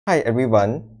Hi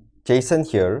everyone, Jason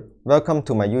here. Welcome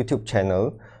to my YouTube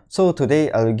channel. So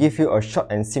today I'll give you a short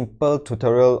and simple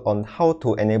tutorial on how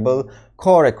to enable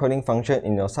call recording function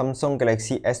in your Samsung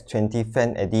Galaxy S20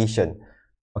 Fan Edition.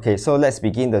 Okay, so let's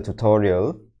begin the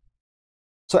tutorial.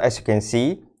 So as you can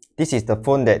see, this is the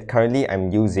phone that currently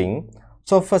I'm using.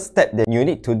 So first step that you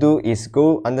need to do is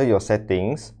go under your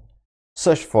settings,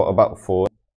 search for about phone.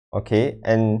 Okay,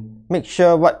 and make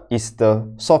sure what is the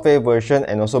software version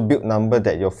and also build number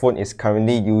that your phone is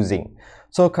currently using.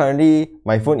 So currently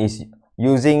my phone is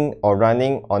using or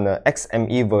running on a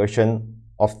XME version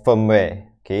of firmware.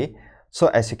 Okay, so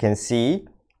as you can see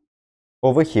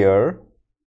over here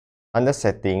under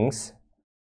settings,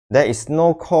 there is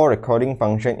no call recording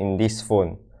function in this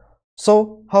phone.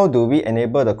 So how do we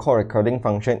enable the call recording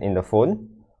function in the phone?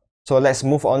 So let's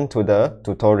move on to the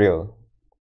tutorial.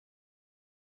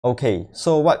 Okay,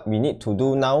 so what we need to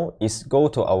do now is go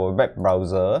to our web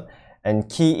browser and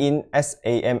key in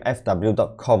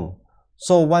samfw.com.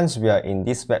 So once we are in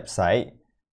this website,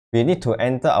 we need to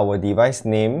enter our device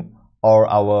name or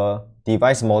our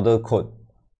device model code.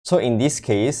 So in this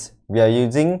case, we are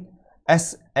using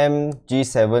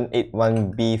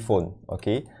SMG781B phone,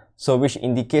 okay? So which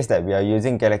indicates that we are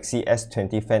using Galaxy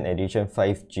S20 Fan Edition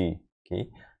 5G, okay?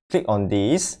 Click on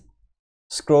this,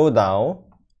 scroll down.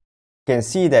 You can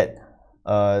see that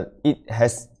it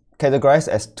has categorized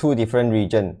as two different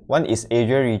regions. One is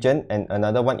Asia region and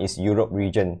another one is Europe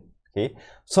region. Okay,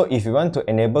 so if you want to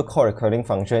enable call recording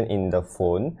function in the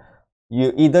phone,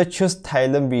 you either choose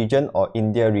Thailand region or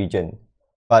India region.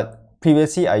 But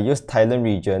previously I used Thailand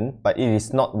region, but it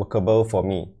is not workable for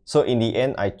me. So in the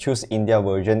end, I choose India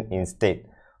version instead.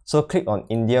 So click on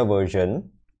India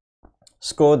version,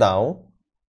 scroll down.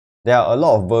 There are a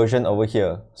lot of versions over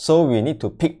here, so we need to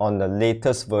pick on the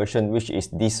latest version, which is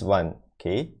this one.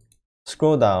 Okay,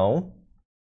 scroll down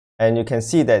and you can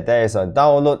see that there is a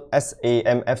download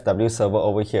SAMFW server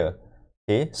over here.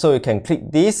 Okay, so you can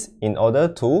click this in order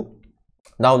to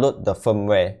download the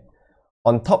firmware.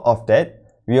 On top of that,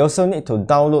 we also need to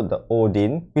download the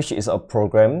Odin, which is a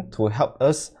program to help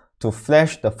us to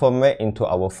flash the firmware into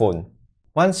our phone.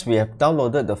 Once we have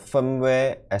downloaded the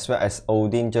firmware as well as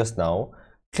Odin just now,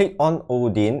 click on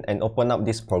Odin and open up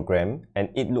this program, and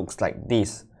it looks like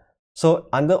this. So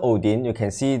under Odin, you can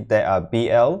see there are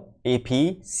BL, AP,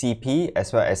 CP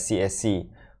as well as CSC.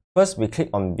 First, we click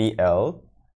on BL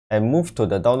and move to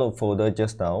the download folder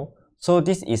just now. So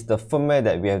this is the firmware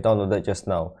that we have downloaded just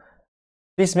now.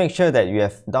 Please make sure that you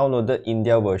have downloaded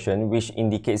India version, which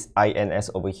indicates INS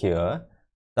over here.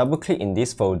 Double click in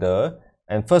this folder,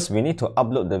 and first we need to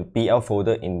upload the BL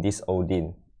folder in this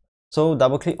Odin. So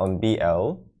double click on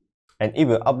BL and it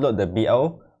will upload the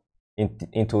BL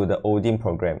into the Odin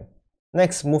program.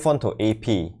 Next, move on to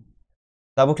AP.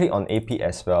 Double click on AP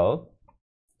as well.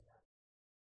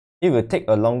 It will take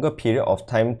a longer period of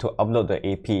time to upload the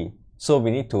AP, so we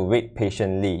need to wait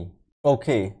patiently.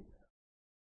 Okay,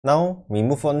 now we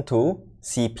move on to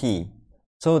CP.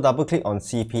 So double click on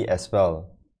CP as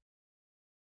well.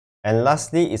 And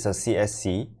lastly is a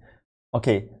CSC.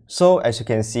 Okay, so as you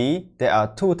can see, there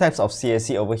are two types of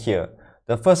CSC over here.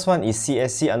 The first one is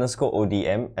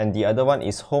CSC_ODM and the other one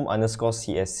is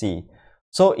home_CSC.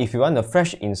 So if you want a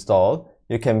fresh install,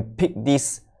 you can pick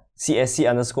this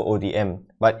CSC_ODM,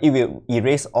 but it will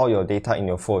erase all your data in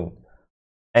your phone.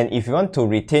 And if you want to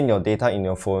retain your data in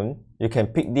your phone, you can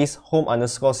pick this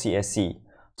home_CSC.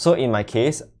 So in my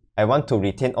case, I want to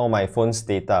retain all my phone's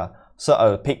data, so I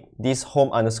will pick this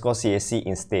home_CSC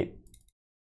instead.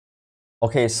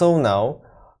 Okay, so now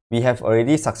we have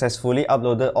already successfully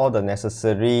uploaded all the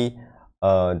necessary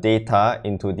data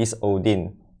into this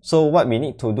Odin. So what we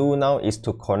need to do now is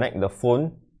to connect the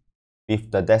phone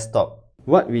with the desktop.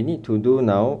 What we need to do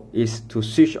now is to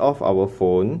switch off our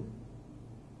phone.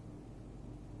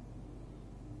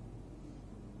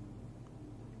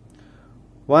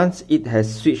 Once it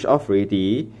has switched off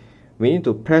already, we need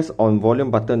to press on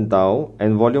volume button down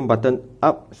and volume button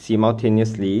up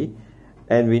simultaneously.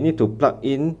 And we need to plug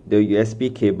in the USB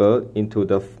cable into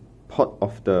the port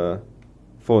of the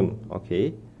phone,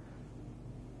 okay?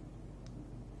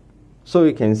 So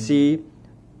you can see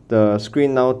the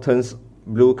screen now turns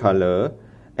blue color,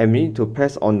 and we need to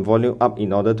press on volume up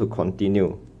in order to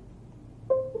continue.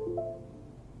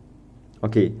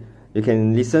 Okay, you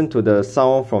can listen to the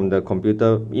sound from the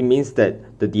computer. It means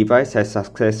that the device has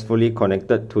successfully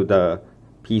connected to the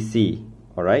PC,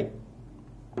 alright?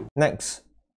 Next,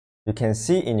 you can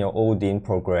see in your Odin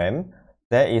program,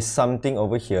 there is something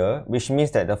over here, which means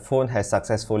that the phone has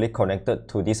successfully connected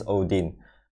to this Odin.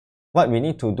 What we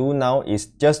need to do now is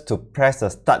just to press the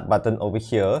start button over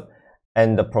here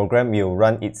and the program will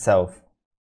run itself.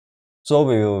 So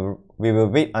we will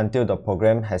wait until the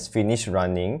program has finished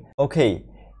running. Okay,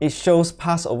 it shows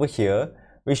pass over here,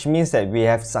 which means that we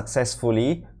have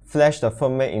successfully flashed the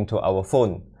firmware into our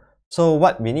phone. So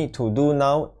what we need to do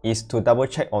now is to double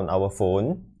check on our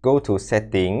phone. Go to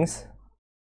settings.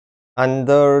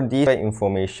 Under the software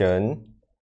information,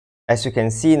 as you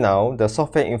can see now, the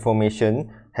software information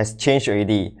has changed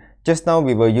already. Just now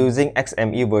we were using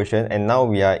XME version and now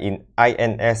we are in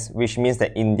INS, which means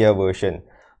the India version.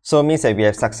 So it means that we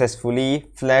have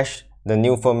successfully flashed the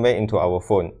new firmware into our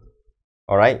phone.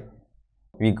 Alright,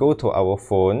 we go to our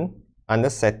phone, under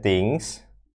settings,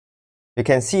 you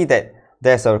can see that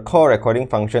there's a call recording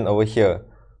function over here.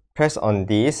 Press on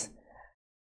this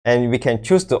and we can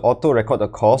choose to auto record the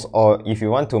calls, or if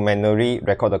you want to manually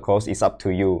record the calls, it's up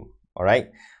to you.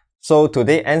 Alright, so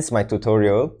today ends my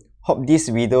tutorial. Hope this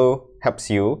video helps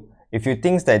you. If you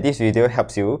think that this video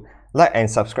helps you, like and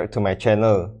subscribe to my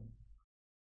channel.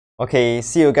 Okay,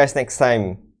 see you guys next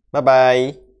time. Bye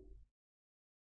bye.